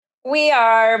We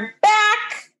are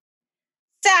back.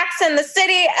 Stacks in the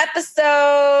City,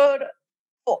 episode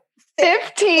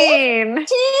 15.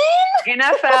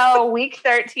 NFL Week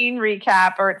 13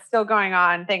 recap, or it's still going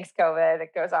on. Thanks, COVID. It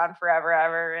goes on forever,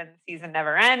 ever, and the season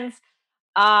never ends.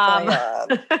 I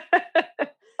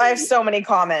have so many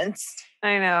comments.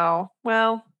 I know.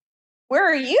 Well, where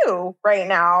are you right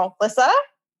now, Lissa?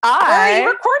 Where are you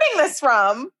recording this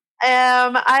from?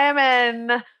 I am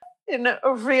in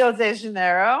Rio de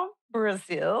Janeiro,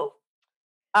 Brazil.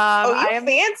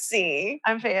 Fancy.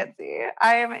 I'm fancy.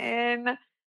 I am in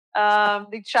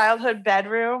the childhood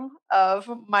bedroom of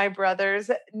my brother's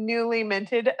newly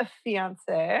minted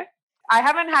fiance. I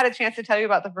haven't had a chance to tell you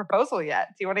about the proposal yet.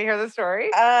 Do you want to hear the story?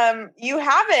 You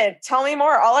haven't. Tell me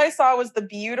more. All I saw was the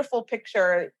beautiful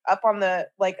picture up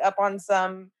on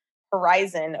some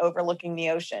horizon overlooking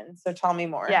the ocean. So tell me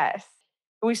more. Yes.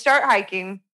 We start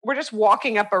hiking. We're just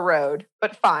walking up a road,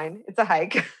 but fine. It's a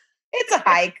hike. It's a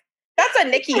hike. That's a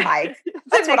Nikki hike.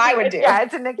 That's what I would do. Yeah,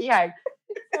 it's a Nikki hike.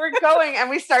 We're going and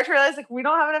we start to realize we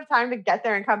don't have enough time to get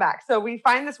there and come back. So we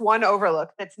find this one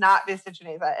overlook that's not Vista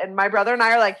Geneva. And my brother and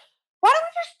I are like, why don't we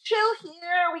just chill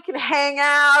here? We can hang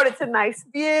out. It's a nice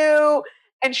view.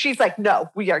 And she's like,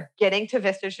 no, we are getting to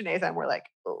Vista Geneva. And we're like,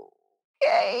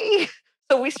 okay.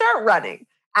 So we start running,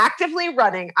 actively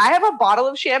running. I have a bottle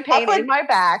of champagne in my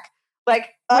back.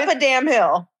 Up a damn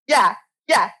hill. Yeah.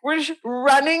 Yeah. We're just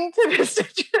running to Vista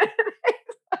Geneva.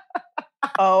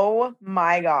 Oh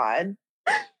my God.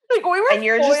 We were, and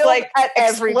you're just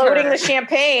exploding the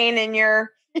champagne in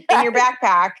your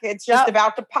backpack. It's just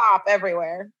about to pop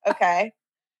everywhere. Okay.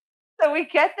 So we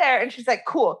get there and she's like,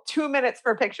 cool, 2 minutes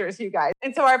for pictures, you guys.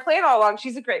 And so our plan all along,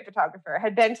 she's a great photographer,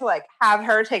 had been to have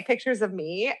her take pictures of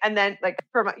me and then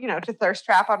to thirst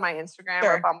trap on my Instagram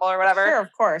or Bumble or whatever. Sure,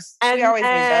 of course. And we always need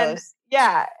those.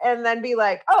 Yeah. And then be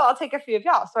like, oh, I'll take a few of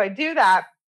y'all. So I do that.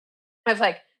 I was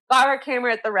got her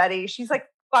camera at the ready. She's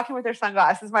walking with her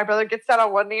sunglasses. My brother gets down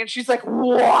on one knee and she's like,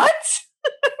 what?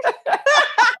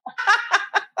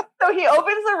 So he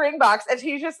opens the ring box and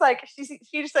he's just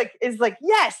she just is like,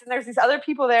 yes. And there's these other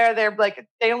people there. They're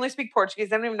they only speak Portuguese.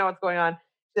 They don't even know what's going on.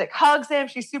 She hugs him.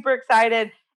 She's super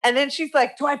excited. And then she's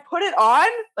like, do I put it on?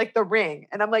 The ring.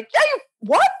 And I'm like, yeah,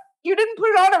 what? You didn't put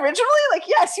it on originally?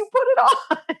 Yes, you put it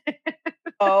on.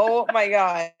 Oh my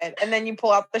God. And then you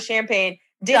pull out the champagne.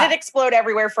 Did it explode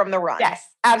everywhere from the run? Yes,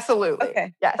 absolutely.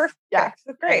 Okay. Yes. Perfect. Yeah.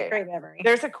 Great memory.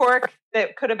 There's a cork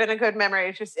that could have been a good memory.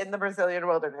 It's just in the Brazilian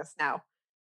wilderness now.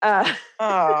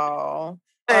 R.I.P.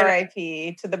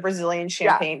 to the Brazilian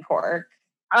champagne cork.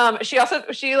 She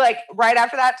right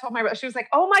after that told my brother, she was like,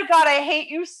 oh my God, I hate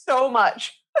you so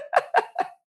much.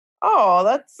 Oh,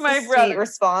 that's my sweet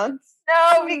response.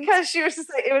 No, because she was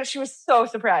just she was so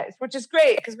surprised, which is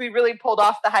great because we really pulled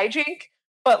off the hijink.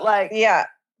 But yeah.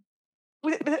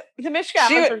 The Michigan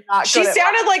are not she good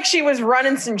sounded like she was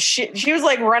running some shit. She was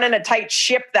running a tight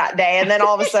ship that day. And then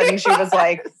all of a sudden she was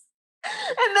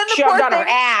and then shoved on her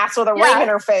ass with a ring in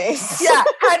her face. Yeah.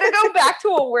 Had to go back to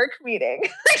a work meeting.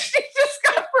 She just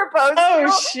got proposed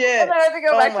to. Shit. And then I had to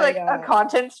go back to a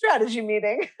content strategy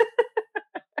meeting.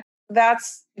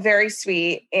 That's very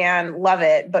sweet and love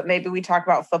it. But maybe we talk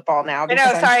about football now. I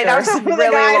know. Sorry. That was a really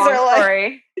long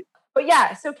story. But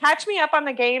yeah, so catch me up on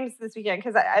the games this weekend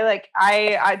because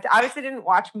I obviously didn't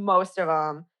watch most of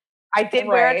them. I did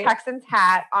wear a Texans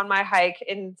hat on my hike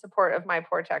in support of my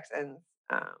poor Texans.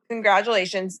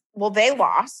 Congratulations. Well, they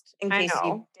lost in case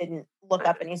you didn't look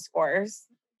up any scores.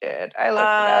 Did I looked it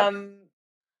up?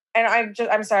 And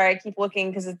I'm sorry, I keep looking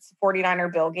because it's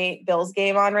 49er Bills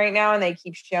game on right now and they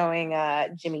keep showing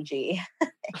Jimmy G.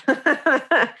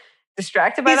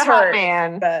 Distracted by the hot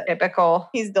man. Typical.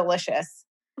 He's delicious.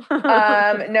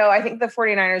 No, I think the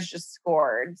 49ers just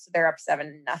scored. So they're up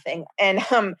 7-0.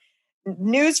 And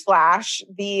newsflash,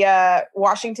 the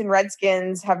Washington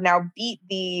Redskins have now beat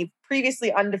the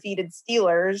previously undefeated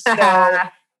Steelers. So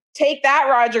take that,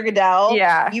 Roger Goodell.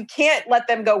 Yeah. You can't let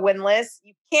them go winless.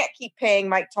 You can't keep paying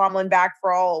Mike Tomlin back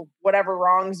for all whatever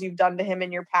wrongs you've done to him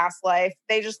in your past life.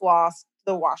 They just lost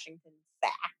the Washington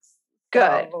Sacks.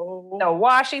 Good. The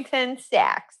Washington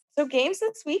Sacks. So games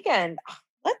this weekend.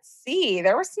 Let's see.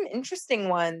 There were some interesting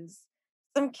ones.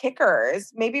 Some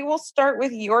kickers. Maybe we'll start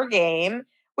with your game,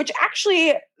 which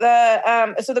actually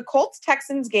the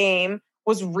Colts-Texans game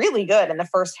was really good in the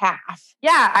first half.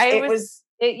 Yeah,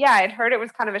 I'd heard it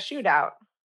was kind of a shootout.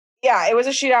 Yeah, it was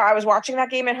a shootout. I was watching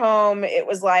that game at home. It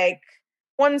was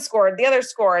one scored, the other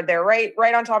scored. They're right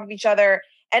on top of each other.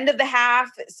 End of the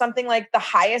half, something like the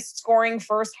highest scoring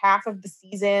first half of the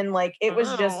season. It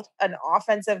was just an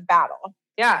offensive battle.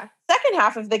 Yeah. second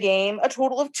half of the game, a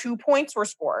total of 2 points were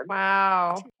scored.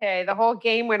 Wow. Okay, the whole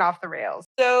game went off the rails.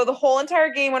 So the whole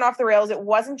entire game went off the rails. It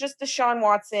wasn't just Deshaun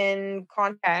Watson,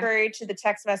 contrary to the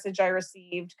text message I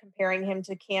received comparing him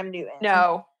to Cam Newton.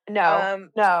 No.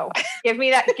 Give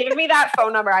me that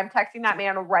phone number. I'm texting that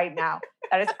man right now.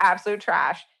 That is absolute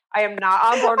trash. I am not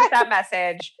on board with that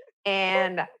message.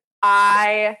 And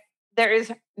there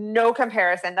is no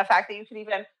comparison. The fact that you could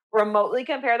even remotely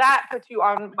compare that puts you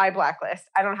on my blacklist.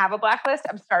 I don't have a blacklist.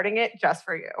 I'm starting it just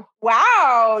for you.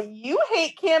 Wow, you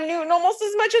hate Cam Newton almost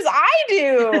as much as I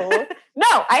do.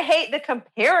 No, I hate the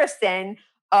comparison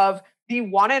of the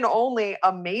one and only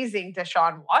amazing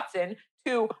Deshaun Watson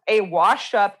to a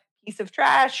washed up piece of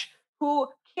trash who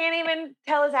can't even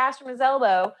tell his ass from his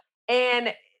elbow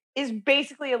and is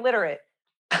basically illiterate.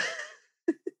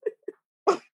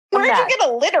 Where'd you get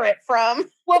illiterate from?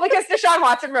 Well, because Deshaun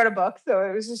Watson wrote a book, so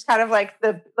it was just kind of like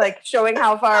showing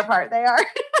how far apart they are.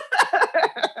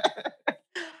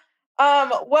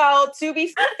 Well, to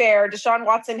be fair, Deshaun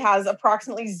Watson has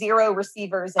approximately 0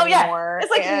 receivers anymore. It's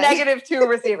like -2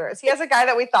 receivers. He has a guy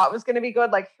that we thought was going to be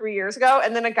good like 3 years ago,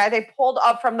 and then a guy they pulled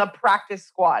up from the practice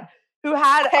squad who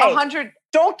had 100.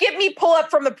 Don't get me pull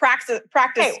up from the practice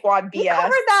squad BS. We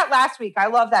covered that last week. I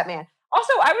love that man.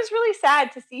 Also, I was really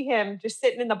sad to see him just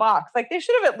sitting in the box. Like, they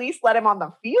should have at least let him on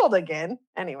the field again.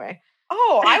 Anyway.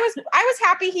 Oh, I was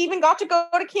happy he even got to go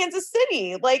to Kansas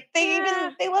City. Like, they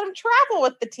let him travel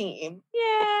with the team. Yeah,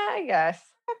 I guess.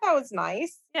 I thought that was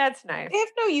nice. Yeah, it's nice. They have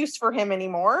no use for him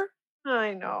anymore.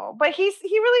 I know. But he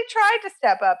really tried to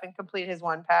step up and complete his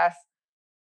one pass.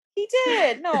 He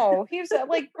did. No, he was a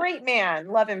great man.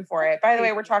 Love him for it. By the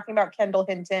way, we're talking about Kendall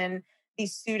Hinton, the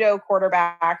pseudo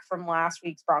quarterback from last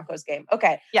week's Broncos game.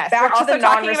 Okay. Yes. Back to the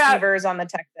non-receivers on the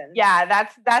Texans. Yeah,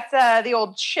 that's the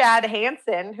old Chad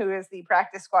Hansen, who is the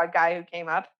practice squad guy who came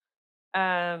up.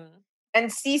 And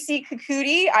CeCe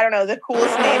Kikuti, I don't know, the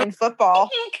coolest name in football.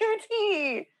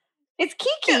 Kikuti. It's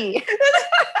Kiki.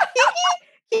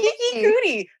 Kiki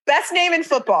Cootie. Best name in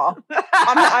football.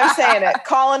 I'm saying it.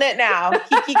 Calling it now.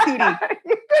 Kiki Cootie.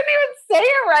 You couldn't even say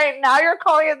it right now. You're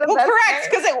calling it the best correct,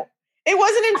 because it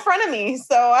wasn't in front of me.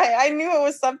 So I knew it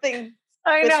was something.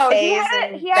 I know. He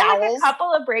had a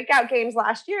couple of breakout games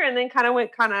last year and then kind of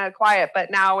went kind of quiet. But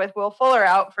now with Will Fuller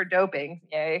out for doping,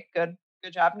 yay, good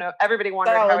job. No, everybody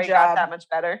wondered how he got that much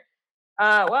better.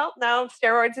 Well, now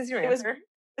steroids is your answer.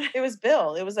 It was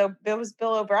Bill. It was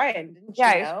Bill O'Brien.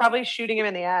 Yeah, he was probably shooting him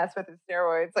in the ass with his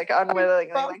steroids, like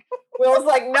unwillingly. Like, Will's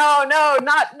like, no,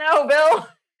 Bill.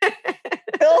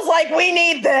 Bill's like, we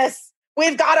need this.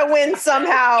 We've got to win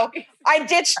somehow. I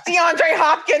ditched DeAndre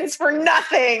Hopkins for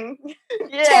nothing.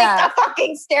 Yeah. Take the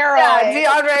fucking steroids.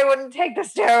 Yeah, DeAndre wouldn't take the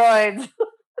steroids.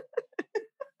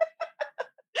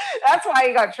 That's why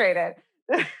he got traded.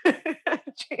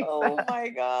 Oh my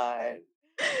God.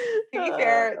 To be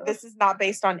fair, this is not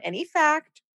based on any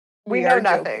fact. We know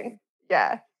nothing. Joking.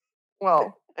 Yeah.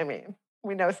 Well, I mean,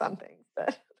 we know some things,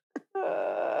 but.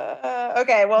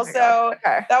 Okay, well,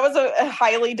 that was a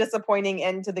highly disappointing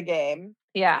end to the game.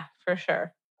 Yeah, for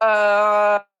sure.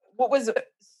 What was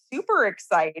super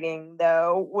exciting,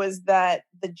 though, was that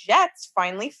the Jets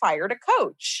finally fired a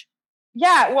coach.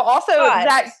 Yeah, well, also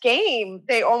that game,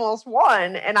 they almost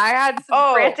won, and I had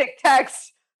some frantic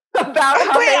texts about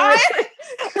how they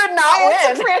could not win. I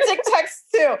had some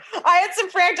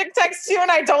frantic texts too,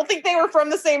 and I don't think they were from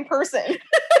the same person.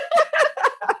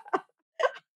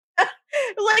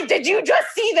 Like, did you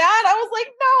just see that? I was like,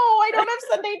 no, I don't have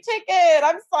Sunday ticket.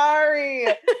 I'm sorry.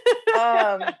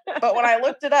 But when I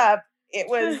looked it up,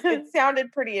 it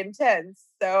sounded pretty intense.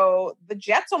 So the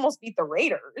Jets almost beat the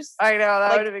Raiders. I know,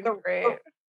 that would have been great.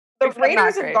 The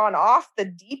Raiders have gone off the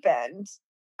deep end.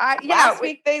 Last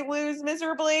week they lose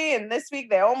miserably, and this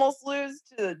week they almost lose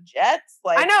to the Jets.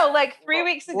 Like, I know, like 3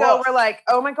 weeks ago, we're like,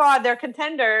 oh my God, they're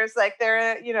contenders. Like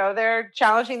they're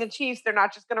challenging the Chiefs. They're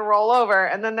not just going to roll over.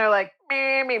 And then they're like,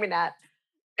 maybe not.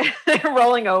 They're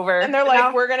rolling over. And they're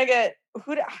like, we're going to get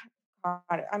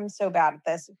God, I'm so bad at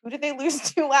this. Who did they lose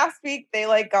to last week? They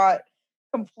got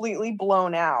completely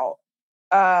blown out.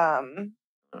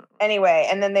 Anyway,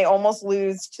 and then they almost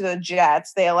lose to the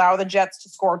Jets. They allow the Jets to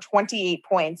score 28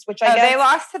 points, which I guess they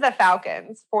lost to the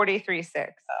Falcons 43-6.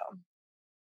 Well,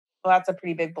 that's a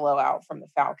pretty big blowout from the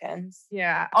Falcons.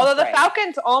 Yeah. Although the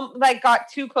Falcons got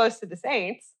too close to the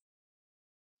Saints.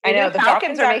 I know the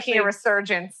Falcons are making a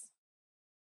resurgence.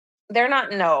 They're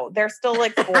not. No, they're still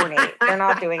 4-8. They're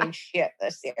not doing shit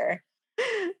this year.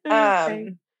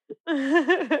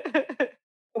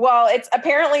 Well, it's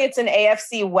an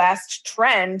AFC West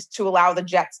trend to allow the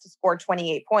Jets to score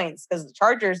 28 points because the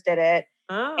Chargers did it,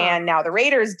 and now the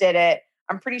Raiders did it.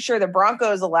 I'm pretty sure the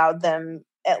Broncos allowed them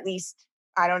at least,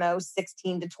 I don't know,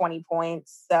 16 to 20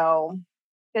 points. So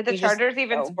did the Chargers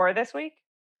even score this week?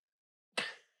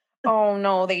 Oh,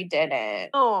 no, they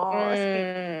didn't. Oh,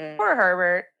 poor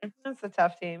Herbert. That's a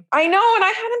tough team. I know, and I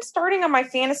had him starting on my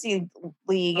fantasy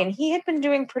league, and he had been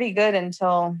doing pretty good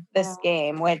until this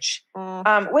game, which,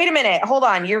 wait a minute, hold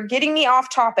on. You're getting me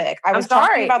off topic. I was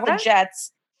talking about the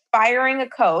Jets firing a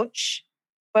coach,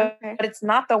 but it's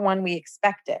not the one we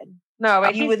expected. No,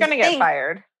 but he's going to get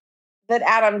fired. That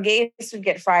Adam Gase would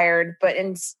get fired, but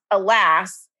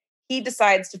alas, he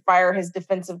decides to fire his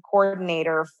defensive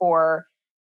coordinator for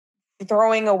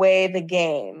throwing away the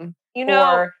game,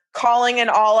 or calling an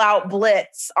all-out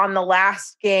blitz on the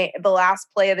last play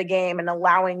of the game and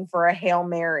allowing for a Hail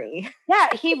Mary. Yeah,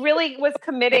 he really was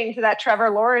committing to that Trevor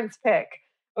Lawrence pick.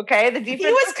 Okay, the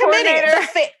defensive coordinator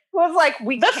was like,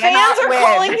 the fans are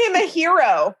calling him a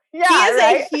hero. Yeah, he is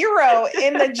a hero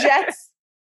in the Jets.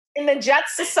 In the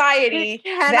Jets society,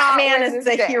 that man is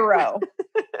the hero.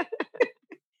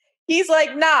 He's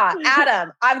like, nah,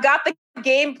 Adam, I've got the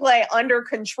gameplay under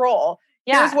control.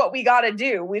 Yeah. Here's what we got to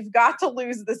do. We've got to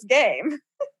lose this game.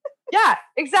 Yeah,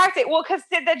 exactly. Well, because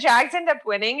did the Jags end up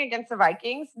winning against the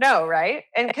Vikings? No, right?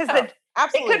 And because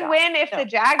they could win if the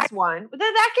Jags won. But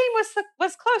that game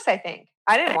was close, I think.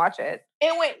 I didn't watch it.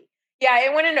 It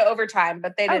went into overtime,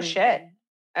 but they didn't. Oh, shit.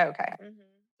 Okay. Mm-hmm.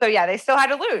 So, yeah, they still had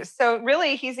to lose. So,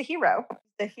 really, he's a hero.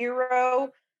 The hero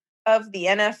of the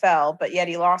NFL, but yet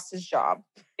he lost his job.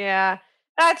 Yeah.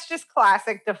 That's just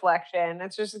classic deflection.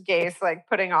 It's just Gase like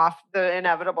putting off the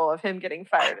inevitable of him getting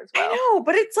fired as well. I know,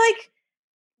 but it's like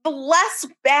the less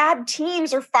bad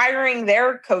teams are firing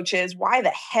their coaches. Why the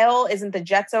hell isn't the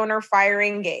Jets owner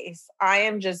firing Gase?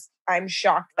 I'm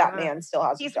shocked that man still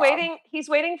has a job. He's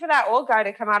waiting for that old guy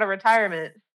to come out of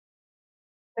retirement.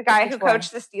 The guy who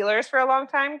coached the Steelers for a long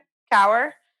time,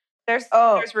 Cowher. There's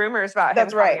rumors about him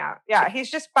coming out. Yeah, he's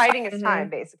just biding his time,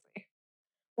 basically.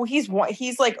 Well,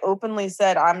 he's like openly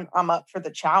said, I'm up for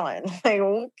the challenge. Like,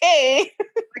 okay.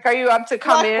 Like, are you up to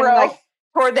come in like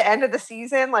toward the end of the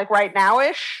season, like right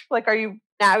now-ish? Like, are you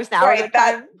now the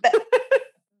time?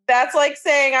 That's like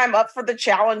saying I'm up for the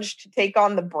challenge to take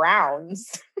on the Browns.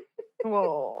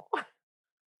 Whoa.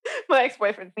 My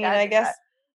ex-boyfriend. I guess.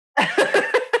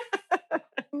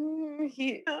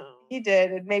 He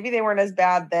did. Maybe they weren't as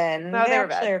bad then. No, they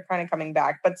actually are kind of coming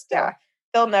back, but still,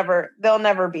 they'll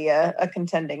never be a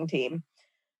contending team.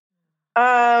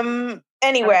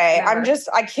 Anyway,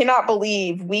 I cannot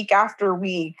believe week after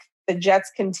week the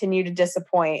Jets continue to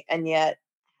disappoint, and yet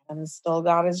Adam's still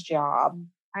got his job.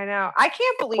 I know. I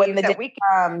can't believe when the that day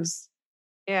comes.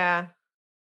 Yeah.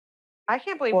 I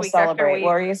can't believe we'll week celebrate. after week.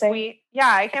 What were you saying?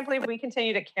 I can't believe we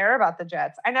continue to care about the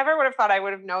Jets. I never would have thought I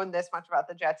would have known this much about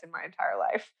the Jets in my entire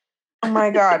life. Oh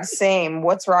my God, same.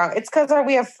 What's wrong? It's because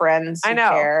we have friends who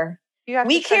care.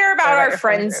 We care about our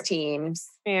friends' teams.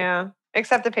 Yeah,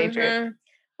 except the Patriots.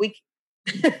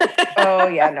 Oh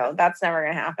yeah, no, that's never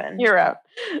gonna happen. You're out.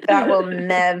 That will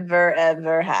never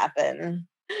ever happen.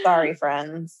 Sorry,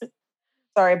 friends.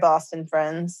 Sorry, Boston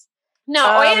friends.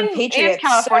 No, and Patriots, and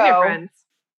California friends.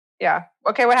 Yeah.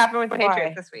 Okay, what happened with the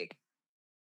Patriots this week?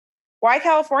 Why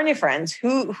California friends?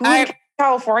 Who in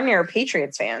California are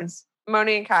Patriots fans?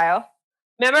 Moni and Kyle.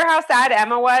 Remember how sad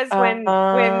Emma was when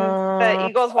the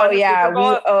Eagles won the Super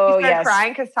Bowl? She started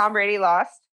crying because Tom Brady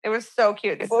lost. It was so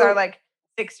cute. This is our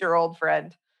 6-year-old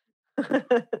friend.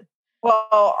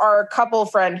 Well, our couple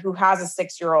friend who has a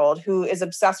 6-year-old who is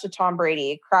obsessed with Tom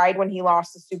Brady cried when he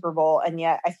lost the Super Bowl, and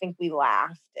yet I think we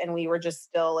laughed and we were just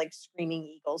still screaming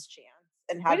Eagles chants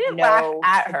and had we didn't laugh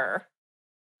at her.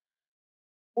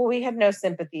 Well, we had no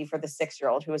sympathy for the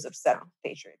 6-year-old who was upset the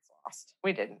Patriots lost.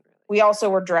 We didn't. Really. We also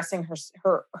were dressing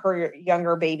her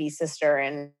younger baby sister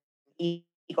in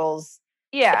Eagles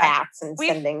hats and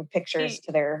sending pictures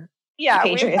to their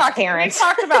Patriots parents. We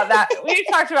talked about that. We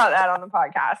talked about that on the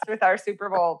podcast with our Super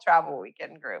Bowl travel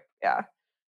weekend group. Yeah.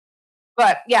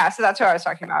 But so that's what I was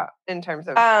talking about in terms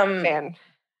of fan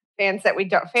friends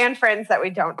that we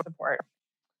don't support.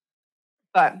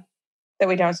 But that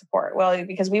we don't support. Well,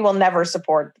 because we will never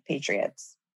support the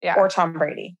Patriots or Tom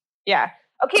Brady. Yeah.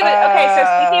 Okay, so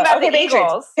speaking about the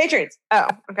Patriots. Patriots. Oh,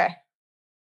 okay.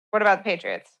 What about the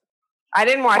Patriots? I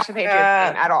didn't watch the Patriots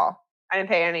game at all. I didn't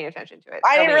pay any attention to it.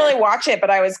 I didn't really watch it,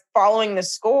 but I was following the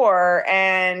score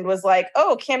and was like,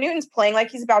 oh, Cam Newton's playing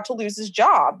like he's about to lose his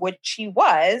job, which he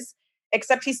was,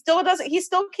 except he still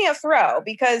can't throw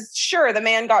because sure, the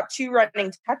man got 2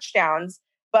 running touchdowns,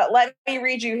 but let me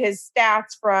read you his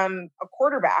stats from a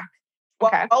quarterback.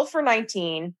 12 for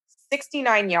 19,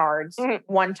 69 yards,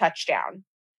 1 touchdown.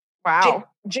 Wow.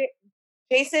 Jarrett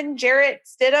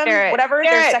Stidham, whatever,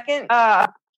 their second.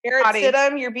 Jarrett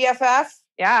Stidham, your BFF.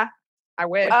 Yeah, I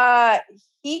wish.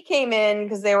 He came in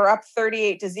because they were up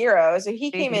 38-0. So he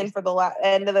came in for the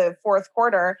end of the fourth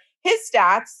quarter. His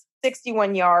stats,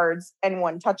 61 yards and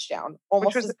 1 touchdown,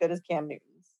 almost as good as Cam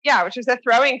Newton's. Yeah, which is a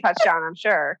throwing touchdown, I'm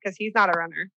sure, because he's not a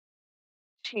runner.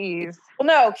 Jeez. Well,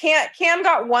 no, Cam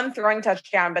got 1 throwing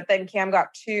touchdown, but then Cam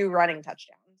got 2 running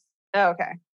touchdowns. Oh,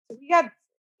 okay. So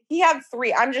he had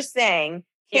 3. I'm just saying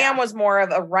Cam was more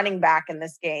of a running back in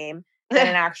this game than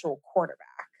an actual quarterback.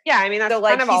 Yeah, I mean, that's so,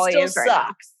 kind of all he is right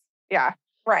now. Yeah.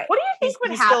 Right. What do you think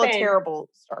would happen? He's still a terrible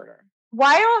starter.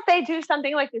 Why don't they do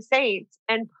something like the Saints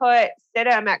and put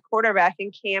Stidham at quarterback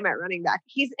and Cam at running back?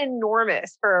 He's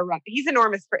enormous for a run. He's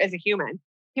enormous as a human.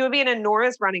 He would be an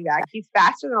enormous running back. He's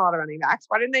faster than a lot of running backs.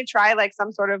 Why didn't they try like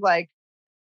some sort of like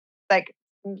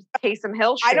Taysom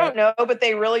Hill shit? I don't know, but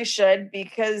they really should,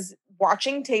 because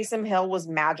watching Taysom Hill was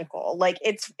magical. Like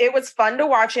it was fun to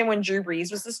watch him when Drew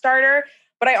Brees was the starter,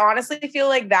 but I honestly feel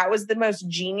like that was the most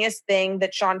genius thing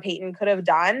that Sean Payton could have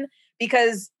done,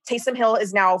 because Taysom Hill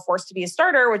is now forced to be a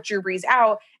starter with Drew Brees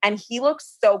out, and he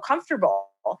looks so comfortable.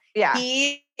 Yeah.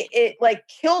 It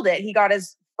killed it. He got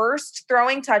his first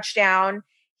throwing touchdown.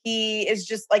 He is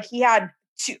just like, he had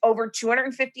over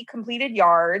 250 completed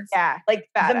yards. Yeah. Like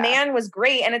the man was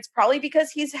great. And it's probably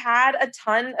because he's had a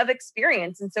ton of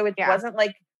experience. And so it wasn't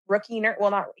like rookie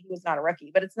he was not a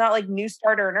rookie, but it's not like new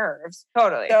starter nerves.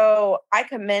 Totally. So I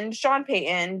commend Sean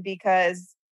Payton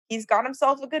because he's got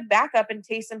himself a good backup in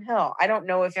Taysom Hill. I don't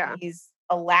know if he's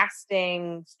a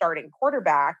lasting starting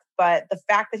quarterback, but the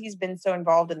fact that he's been so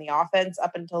involved in the offense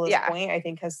up until this point, I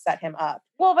think has set him up.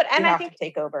 Well, I think to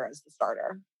take over as the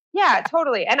starter. Yeah,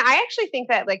 totally. And I actually think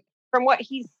that, like, from what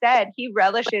he said, he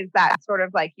relishes that sort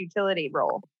of like utility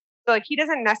role. So like he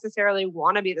doesn't necessarily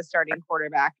want to be the starting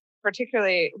quarterback,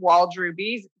 particularly while Drew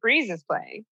Brees is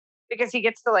playing, because he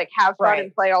gets to like have fun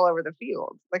and play all over the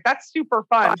field. Like that's super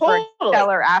fun for a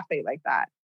stellar athlete like that.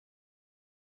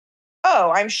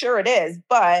 Oh, I'm sure it is,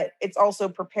 but it's also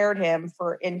prepared him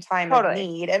for in time of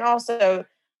need. And also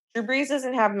Drew Brees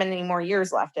doesn't have many more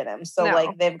years left in him. So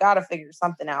like they've got to figure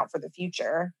something out for the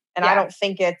future. And I don't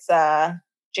think it's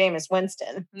Jameis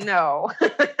Winston. No.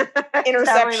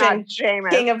 Interception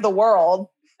king of the world.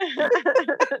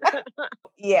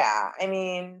 Yeah. I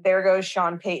mean, there goes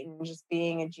Sean Payton just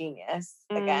being a genius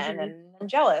again. And I'm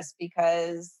jealous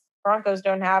because Broncos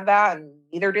don't have that, and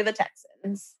neither do the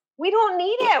Texans. We don't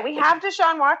need it. We have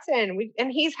Deshaun Watson,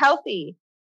 and he's healthy.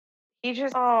 He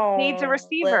just needs a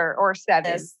receiver or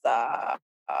 7.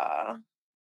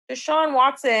 Deshaun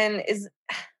Watson is,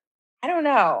 I don't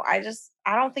know. I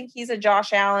don't think he's a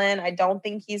Josh Allen. I don't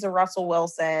think he's a Russell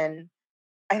Wilson.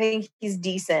 I think he's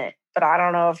decent, but I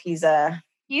don't know if he's an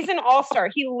all-star.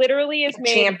 He literally is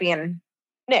made champion.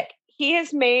 Nick, he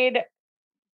has made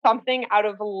something out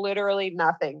of literally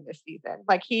nothing this season.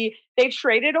 Like they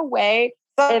traded away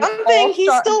something.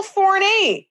 He's still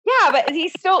 4-8. Yeah, but he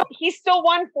still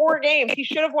won 4 games. He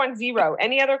should have won 0.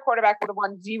 Any other quarterback would have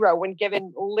won 0 when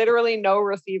given literally no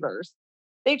receivers.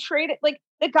 They traded, like,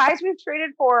 the guys we've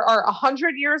traded for are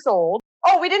 100 years old.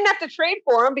 Oh, we didn't have to trade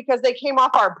for them because they came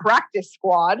off our practice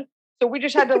squad. So we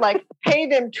just had to like pay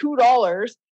them $2.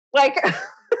 Like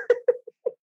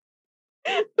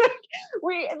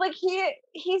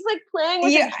he's like playing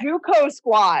with a JUCO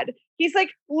squad. He's like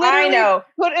literally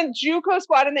put in JUCO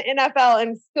squad in the NFL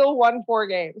and still won 4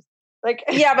 games. Like,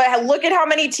 yeah, but look at how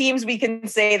many teams we can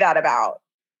say that about.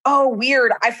 Oh,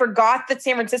 weird. I forgot that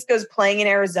San Francisco's playing in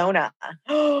Arizona.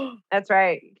 That's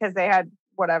right. Because they had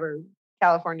whatever.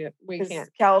 California.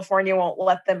 California won't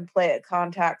let them play a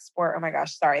contact sport. Oh my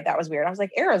gosh. Sorry. That was weird. I was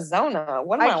like, Arizona.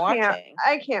 What am I watching?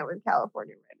 I can't with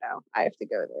California right now. I have to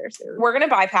go there soon. We're going to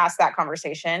bypass that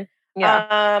conversation.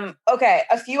 Yeah. Okay.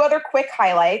 A few other quick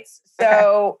highlights.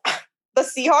 So the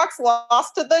Seahawks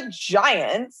lost to the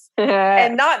Giants,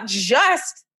 and not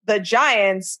just the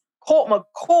Giants, Colt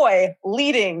McCoy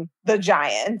leading the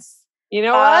Giants. You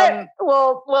know what?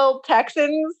 Well,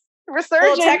 Texans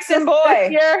resurgence. Texan boy.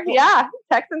 This year. Yeah.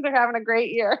 Texans are having a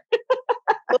great year.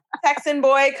 Texan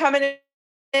boy coming in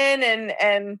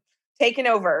and taking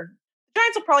over. The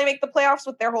Giants will probably make the playoffs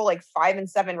with their whole like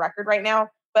 5-7 record right now.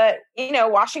 But,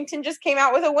 Washington just came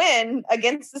out with a win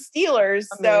against the Steelers.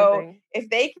 Amazing. So if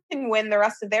they can win the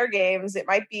rest of their games, it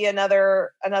might be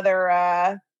another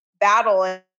battle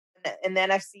in the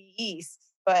NFC East.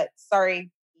 But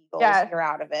sorry, Eagles, you're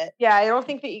out of it. Yeah, I don't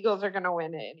think the Eagles are going to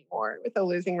win it anymore with a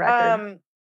losing record.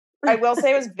 I will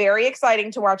say it was very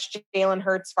exciting to watch Jalen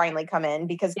Hurts finally come in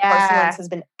because Carson Wentz has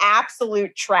been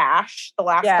absolute trash the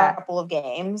last couple of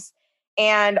games.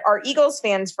 And our Eagles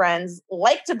friends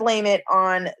like to blame it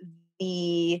on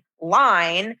the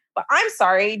line. But I'm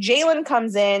sorry, Jalen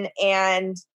comes in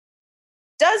and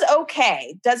does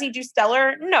okay. Does he do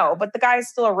stellar? No, but the guy is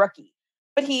still a rookie.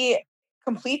 But he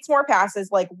completes more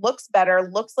passes, like looks better,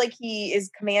 looks like he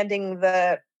is commanding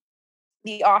the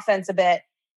offense a bit.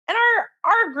 And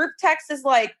our group text is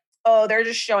like, oh, they're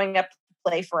just showing up to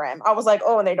play for him. I was like,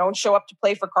 oh, and they don't show up to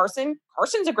play for Carson?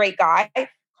 Carson's a great guy.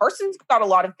 Carson's got a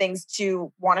lot of things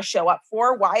to want to show up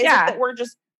for. Why is it that we're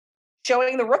just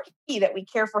showing the rookie that we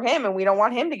care for him and we don't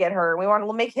want him to get hurt? We want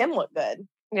to make him look good.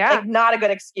 Yeah. Like, not a good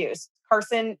excuse.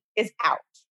 Carson is out.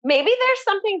 Maybe there's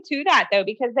something to that though,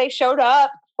 because they showed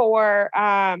up for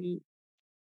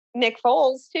Nick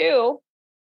Foles too.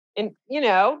 And maybe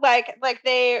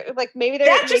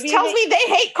that just tells me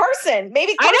they hate Carson.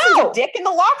 Maybe Carson's a dick in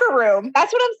the locker room.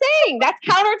 That's what I'm saying. That's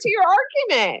counter to your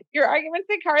argument. Your argument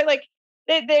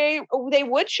that they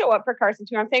would show up for Carson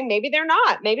too. I'm saying maybe they're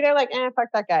not. Maybe they're like, fuck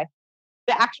that guy.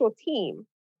 The actual team.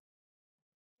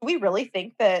 Do we really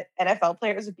think that NFL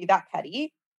players would be that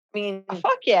petty? I mean,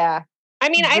 fuck yeah. I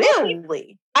mean,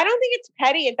 really? I don't think it's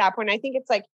petty at that point. I think it's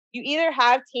like you either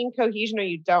have team cohesion or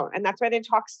you don't. And that's why they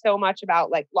talk so much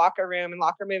about like locker room and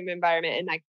locker room environment and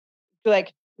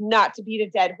like not to beat a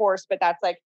dead horse, but that's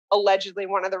like allegedly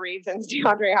one of the reasons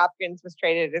DeAndre Hopkins was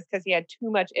traded is because he had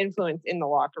too much influence in the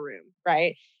locker room.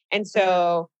 Right. And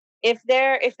so if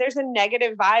there's a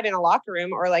negative vibe in a locker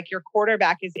room or like your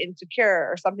quarterback is insecure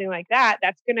or something like that,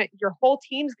 your whole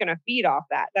team's going to feed off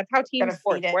that. That's how team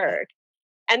sports work.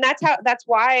 And that's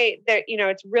why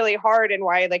it's really hard and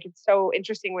why like it's so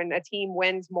interesting when a team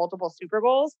wins multiple Super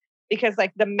Bowls, because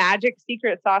like the magic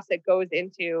secret sauce that goes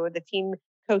into the team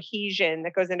cohesion,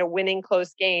 that goes into winning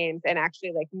close games and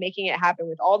actually like making it happen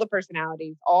with all the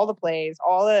personalities, all the plays,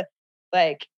 all the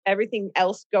like everything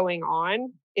else going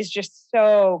on is just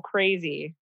so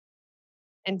crazy.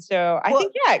 And so I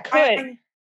think, it could.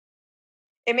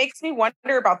 It makes me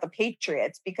wonder about the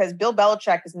Patriots because Bill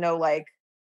Belichick is no like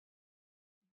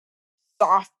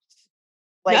soft,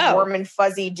 warm and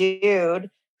fuzzy dude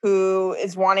who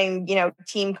is wanting,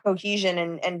 team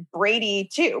cohesion and Brady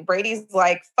too. Brady's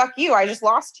like, fuck you. I just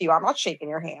lost to you. I'm not shaking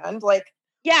your hand. Like,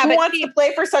 who wants to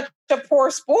play for such a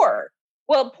poor sport?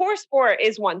 Well, poor sport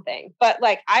is one thing, but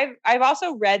like I've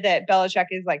also read that Belichick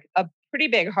is like a pretty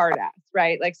big hard ass,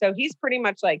 right? Like, so he's pretty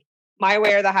much like my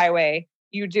way or the highway.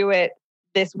 You do it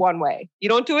this one way. You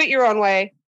don't do it your own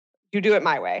way. You do it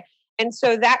my way. And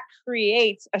so that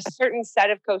creates a certain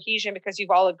set of cohesion because you've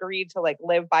all agreed to like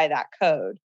live by that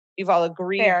code. You've all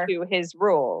agreed to his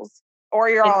rules. Or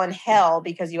you're all in hell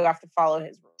because you have to follow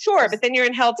his rules. Sure, but then you're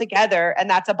in hell together and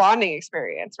that's a bonding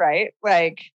experience, right?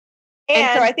 Like,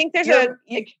 and so I think there's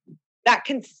that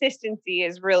consistency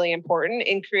is really important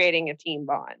in creating a team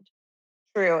bond.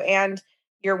 True. And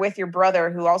you're with your brother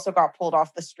who also got pulled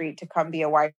off the street to come be a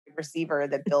wide receiver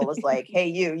that Bill was like, hey,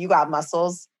 you got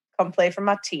muscles. Come play for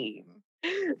my team.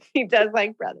 He does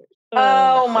like brothers.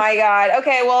 Oh my God.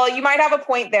 Okay, well, you might have a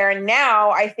point there. And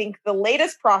now I think the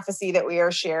latest prophecy that we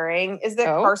are sharing is that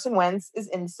Carson Wentz is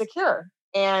insecure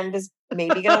and is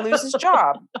maybe going to lose his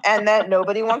job and that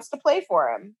nobody wants to play for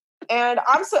him. And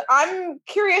I'm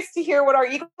curious to hear what our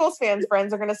Eagles fans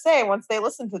friends are going to say once they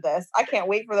listen to this. I can't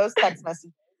wait for those text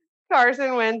messages.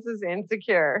 Carson Wentz is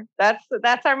insecure.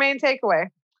 That's our main takeaway.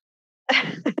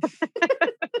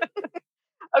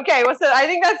 Okay, well, so I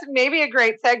think that's maybe a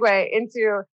great segue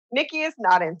into Nikki is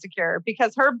not insecure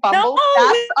because her Bumble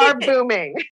stats are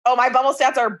booming. Oh, my Bumble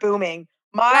stats are booming.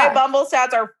 My Bumble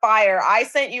stats are fire. I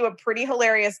sent you a pretty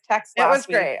hilarious text last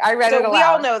week. It was great. I read it aloud. We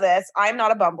all know this. I'm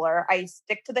not a Bumbler. I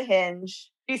stick to the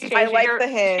Hinge. I like the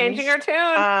Hinge. Changing her tune.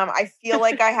 I feel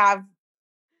like I have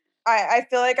I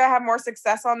feel like I have more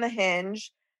success on the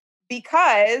Hinge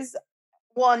because,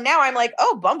 well, now I'm like,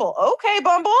 oh, Bumble. Okay,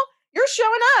 Bumble, you're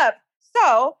showing up.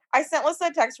 So I sent Lisa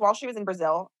a text while she was in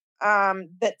Brazil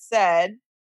that said,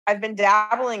 I've been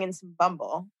dabbling in some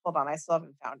Bumble. Hold on, I still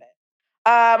haven't found it.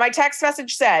 My text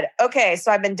message said, okay,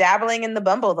 so I've been dabbling in the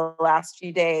Bumble the last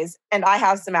few days, and I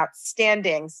have some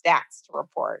outstanding stats to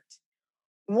report.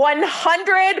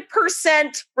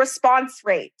 100% response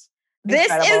rate.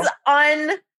 Incredible. This is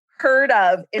unheard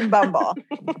of in Bumble.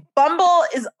 Bumble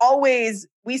is always,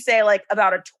 we say, like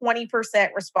about a 20%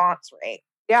 response rate.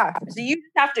 Yeah. So you just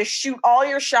have to shoot all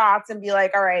your shots and be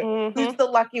like, all right, who's the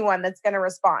lucky one that's going to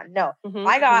respond? No,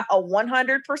 I got a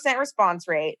 100% response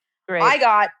rate. Great. I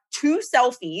got 2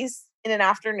 selfies in an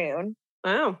afternoon.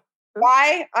 Wow.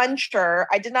 Why? Unsure.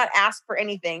 I did not ask for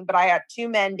anything, but I had 2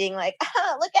 men being like,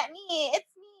 oh, look at me. It's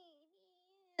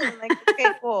me. I'm like,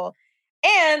 okay, cool.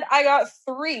 And I got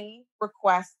 3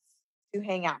 requests to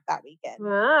hang out that weekend.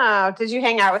 Wow. Did you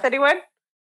hang out with anyone?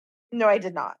 No, I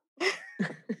did not.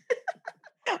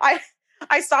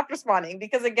 I stopped responding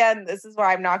because again, this is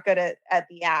why I'm not good at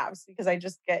the apps because I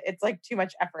just it's like too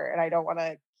much effort and I don't want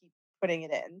to keep putting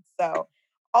it in. So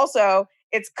also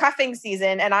it's cuffing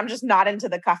season and I'm just not into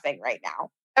the cuffing right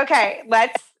now. Okay,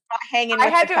 let's not hanging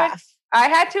with the cuff. I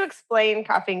had to explain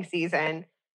cuffing season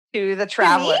to the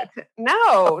traveler.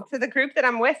 No, to the group that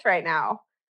I'm with right now.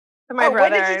 To my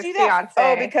brother's when did you do that? fiance.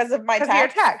 Oh, because of my text? Your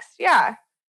text, yeah.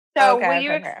 So will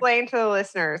you explain to the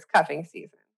listeners cuffing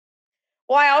season?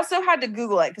 Well, I also had to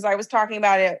Google it because I was talking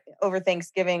about it over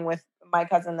Thanksgiving with my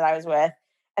cousin that I was with.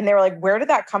 And they were like, where did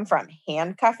that come from?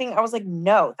 Handcuffing? I was like,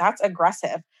 no, that's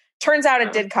aggressive. Turns out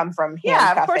it did come from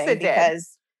handcuffing. Yeah, of course it did.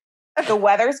 Because the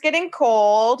weather's getting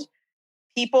cold.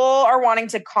 People are wanting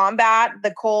to combat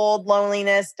the cold,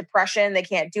 loneliness, depression. They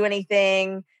can't do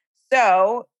anything.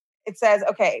 So it says,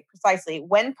 okay, precisely.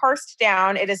 When parsed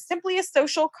down, it is simply a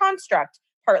social construct,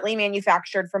 partly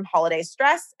manufactured from holiday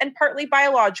stress and partly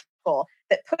biological,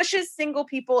 that pushes single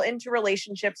people into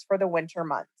relationships for the winter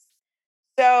months.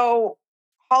 So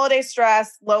holiday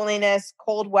stress, loneliness,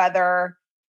 cold weather.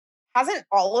 Hasn't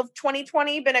all of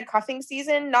 2020 been a cuffing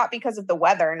season? Not because of the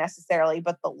weather necessarily,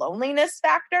 but the loneliness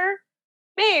factor?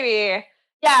 Maybe.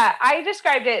 Yeah, I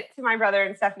described it to my brother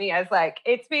and Stephanie as like,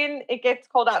 it gets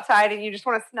cold outside and you just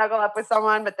want to snuggle up with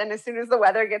someone. But then as soon as the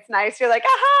weather gets nice, you're like,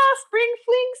 aha, spring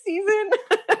fling season.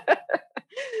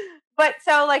 But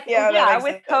so like,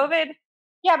 with COVID,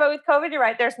 but with COVID, you're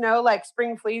right. There's no like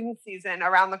spring fling season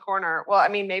around the corner. Well, I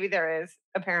mean, maybe there is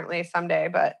apparently someday,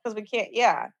 but because we can't,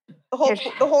 the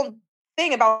whole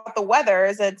thing about the weather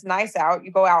is that it's nice out.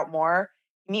 You go out more,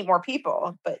 you meet more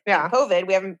people, but in COVID,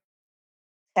 we haven't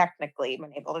technically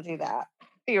been able to do that.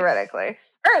 Theoretically,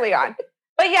 early on.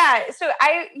 But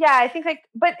I think like,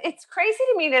 but it's crazy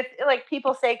to me that like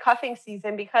people say cuffing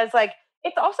season because like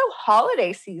it's also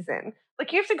holiday season.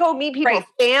 Like you have to go meet people's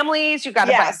families. You got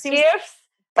to buy gifts,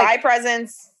 buy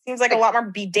presents. Seems like a lot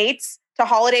more dates to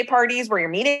holiday parties where you're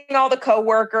meeting all the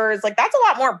coworkers. Like that's a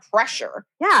lot more pressure.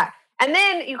 Yeah. And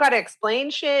then you got to explain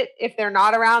shit if they're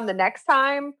not around the next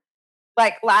time.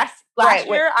 Like last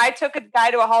year, I took a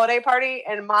guy to a holiday party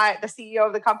and the CEO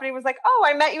of the company was like, oh,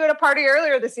 I met you at a party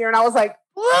earlier this year. And I was like,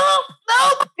 well,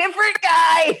 no, different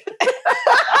guy.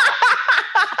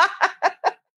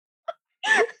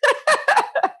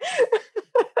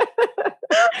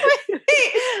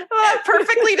 That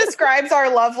perfectly describes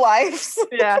our love lives.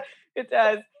 Yeah, it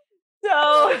does.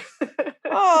 So,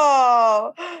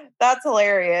 that's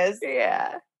hilarious.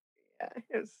 Yeah.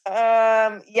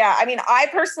 I mean, I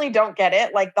personally don't get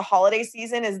it. Like the holiday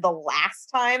season is the last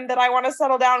time that I want to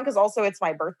settle down because also it's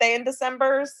my birthday in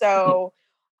December. So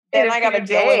then I got to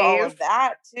deal with all of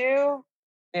that too.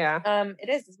 Yeah. It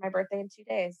is. It's my birthday in 2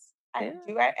 days.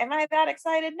 Am I that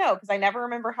excited? No, because I never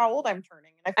remember how old I'm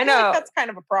turning. And I feel like that's kind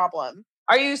of a problem.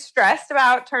 Are you stressed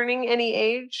about turning any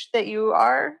age that you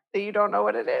don't know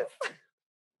what it is?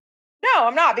 No,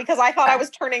 I'm not because I thought I was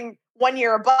turning 1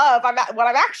 year above what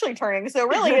I'm actually turning. So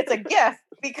really it's a gift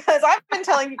because I've been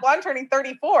telling people I'm turning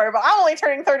 34, but I'm only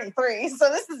turning 33. So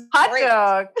this is great.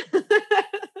 Dog.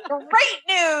 Great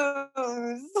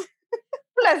news.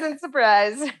 Pleasant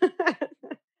surprise.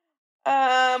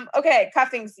 Okay,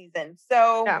 cuffing season.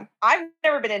 So I've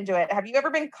never been into it. Have you ever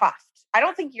been cuffed? I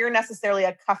don't think you're necessarily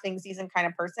a cuffing season kind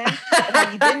of person. But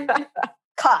have you been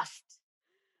cuffed?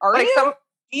 Are you?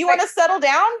 Do you want to settle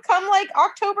down come like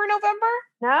October, November?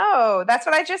 No, that's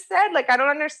what I just said. Like, I don't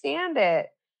understand it.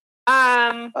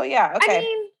 Oh yeah. Okay. I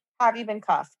mean, have you been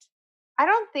cuffed? I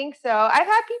don't think so. I've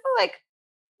had people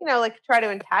try to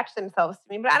attach themselves to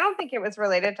me, but I don't think it was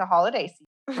related to holiday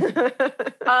season.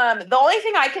 The only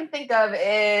thing I can think of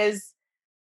is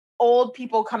old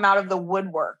people come out of the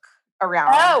woodwork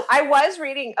around. Oh, I was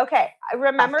reading. Okay. I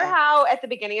remember how at the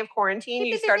beginning of quarantine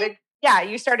you started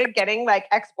getting like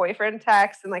ex-boyfriend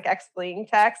texts and like ex-fleeing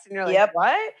texts and you're like,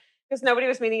 what? Because nobody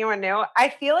was meeting anyone new. I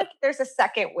feel like there's a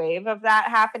second wave of that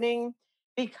happening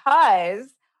because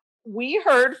we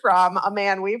heard from a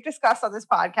man we've discussed on this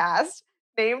podcast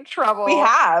named Trouble. We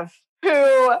have.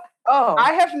 Who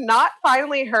I have not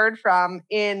finally heard from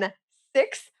in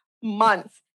 6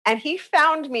 months. And he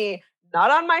found me not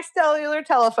on my cellular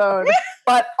telephone,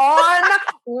 but on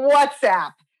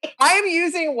WhatsApp. I'm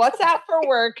using WhatsApp for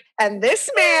work, and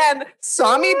this man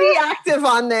saw me be active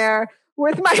on there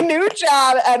with my new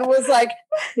job and was like,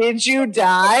 did you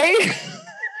die?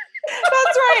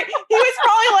 That's right. He was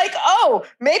probably like, oh,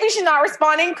 maybe she's not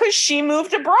responding because she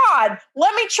moved abroad.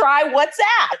 Let me try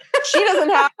WhatsApp. She doesn't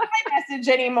have my message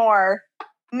anymore.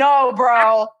 No,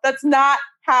 bro, that's not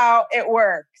how it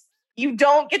works. You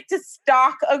don't get to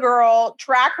stalk a girl,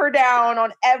 track her down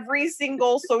on every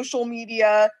single social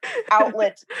media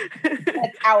outlet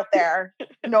that's out there.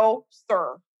 No,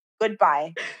 sir.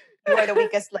 Goodbye. You are the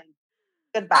weakest link.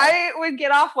 Goodbye. I would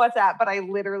get off WhatsApp, but I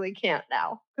literally can't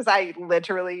now because I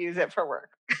literally use it for work.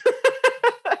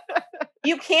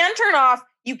 You can turn off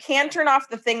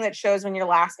the thing that shows when you're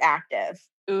last active.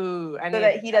 Ooh, so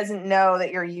that he doesn't know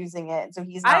that you're using it. So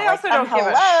he's not I also don't give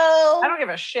hello. I don't give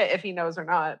a shit if he knows or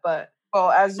not, but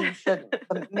well, as you shouldn't.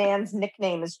 The man's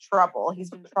nickname is Trouble. He's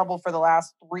been Trouble for the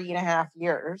last 3.5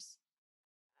 years.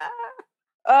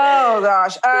 Oh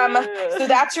gosh. So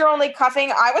that's your only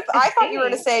cuffing. I thought you were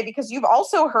going to say, because you've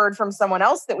also heard from someone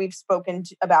else that we've spoken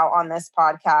about on this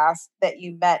podcast, that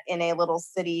you met in a little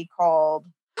city called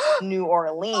New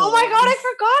Orleans. Oh my God, I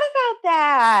forgot about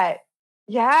that.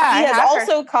 Yeah. He has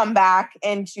also come back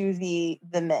into the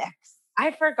mix.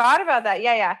 I forgot about that.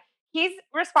 Yeah. He's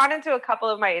responded to a couple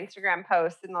of my Instagram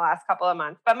posts in the last couple of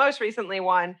months, but most recently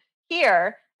one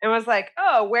here, and was like,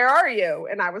 "Oh, where are you?"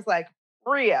 And I was like,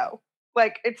 "Rio."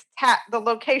 Like it's the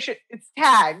location, it's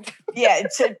tagged. Yeah.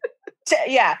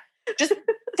 Yeah. Just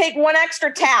take one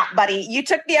extra tap, buddy. You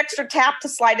took the extra tap to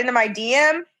slide into my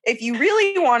DM. If you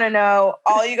really want to know,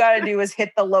 all you got to do is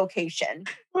hit the location.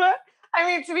 What? I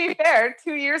mean, to be fair,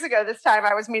 2 years ago this time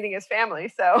I was meeting his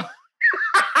family, so.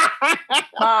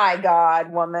 My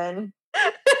God, woman.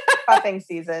 Cuffing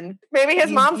season. Maybe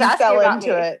his mom's asking fell about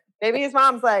into me. it. Maybe his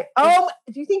mom's like, "Oh,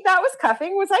 do you think that was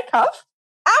cuffing? Was I cuffed?"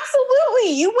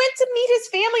 Absolutely. You went to meet his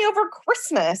family over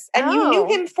Christmas, and you knew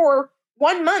him for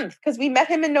 1 month because we met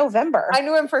him in November. I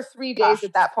knew him for 3 days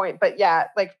at that point, but yeah,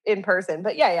 like in person.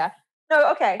 But yeah.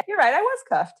 No, okay, you're right. I was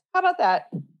cuffed. How about that?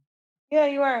 Yeah,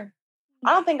 you were.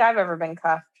 I don't think I've ever been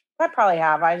cuffed. I probably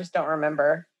have. I just don't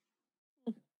remember.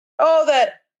 Oh,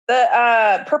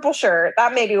 the purple shirt.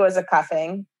 That maybe was a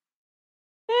cuffing.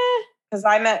 Because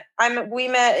we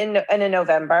met in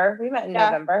November. We met in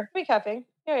November. We cuffing.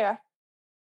 Yeah.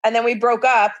 And then we broke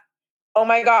up. Oh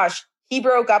my gosh. He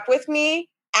broke up with me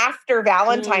after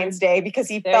Valentine's Day because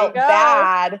he felt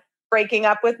bad breaking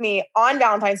up with me on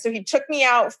Valentine's. So he took me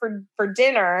out for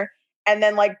dinner. And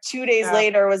then like 2 days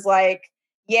later was like,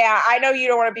 "Yeah, I know you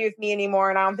don't want to be with me anymore.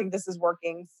 And I don't think this is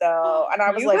working." So, and I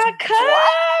was like, got cuffed.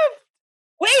 What?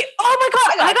 Wait, oh my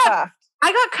God. Cuffed.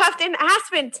 I got cuffed in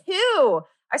Aspen too.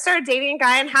 I started dating a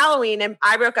guy on Halloween and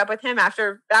I broke up with him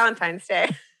after Valentine's Day.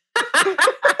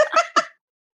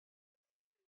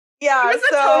 Yeah, it was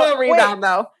a total rebound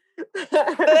though.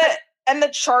 And the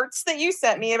charts that you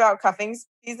sent me about cuffing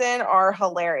season are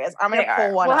hilarious. I'm going to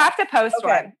pull one. We'll have to post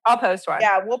one. I'll post one.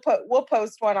 Yeah, we'll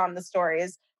post one on the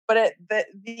stories. But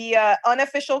the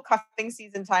unofficial cuffing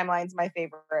season timeline is my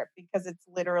favorite because it's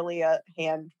literally a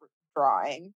hand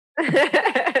drawing.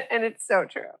 And it's so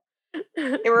true.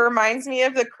 It reminds me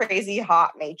of the Crazy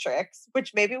Hot Matrix,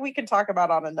 which maybe we can talk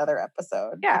about on another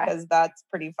episode. Yeah. Because that's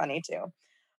pretty funny too.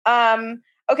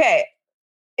 Okay.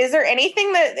 Is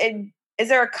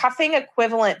there a cuffing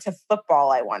equivalent to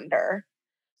football, I wonder?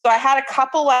 So I had a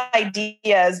couple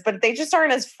ideas, but they just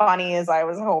aren't as funny as I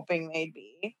was hoping they'd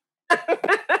be.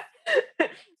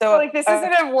 So like this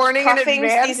isn't a warning in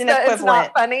advance season that equivalent. It's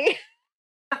not funny.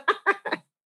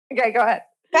 Okay, go ahead.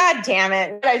 God damn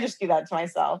it. Did I just do that to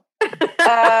myself?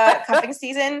 Cuffing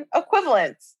season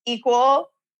equivalents equal,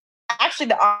 actually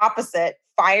the opposite,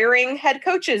 firing head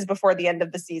coaches before the end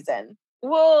of the season.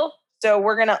 Well, so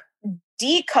we're going to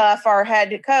decuff our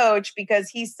head coach because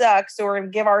he sucks. So we're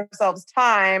going to give ourselves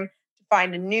time to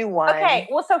find a new one. Okay,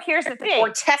 well, so here's the thing.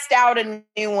 Or test out a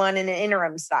new one in an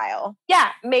interim style. Yeah,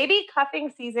 maybe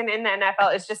cuffing season in the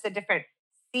NFL is just a different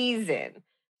season.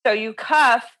 So you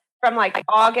cuff from like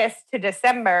August to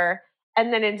December.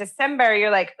 And then in December,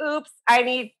 you're like, oops, I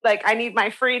need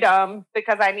my freedom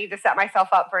because I need to set myself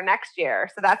up for next year.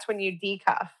 So that's when you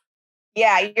decuff.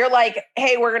 Yeah, you're like,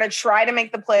 hey, we're going to try to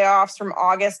make the playoffs from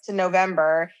August to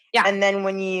November. Yeah. And then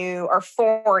when you are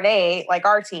 4-8, like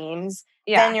our teams,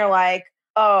 then you're like,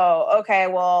 oh, okay,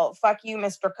 well, fuck you,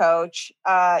 Mr. Coach.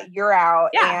 You're out.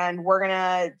 Yeah. And we're going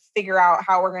to figure out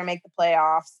how we're going to make the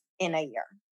playoffs in a year.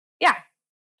 Yeah,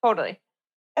 totally.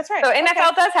 That's right. So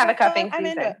NFL does have a cuffing I'm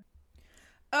season. into it.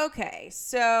 Okay,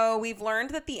 so we've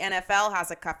learned that the NFL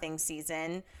has a cuffing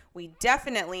season. We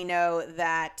definitely know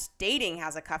that dating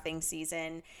has a cuffing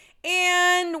season.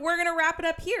 And we're going to wrap it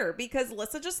up here because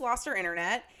Lissa just lost her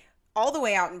internet all the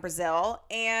way out in Brazil.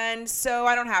 And so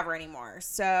I don't have her anymore.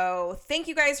 So thank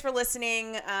you guys for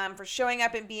listening, for showing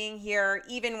up and being here,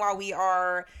 even while we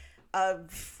are a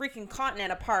freaking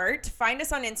continent apart. Find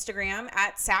us on Instagram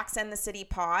at Sax and the City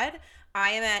Pod. I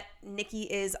am at Nikki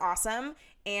is Awesome.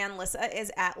 and Lissa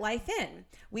is at Life In.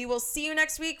 We will see you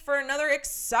next week for another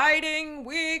exciting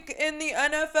week in the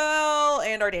NFL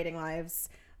and our dating lives.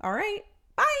 All right.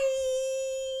 Bye.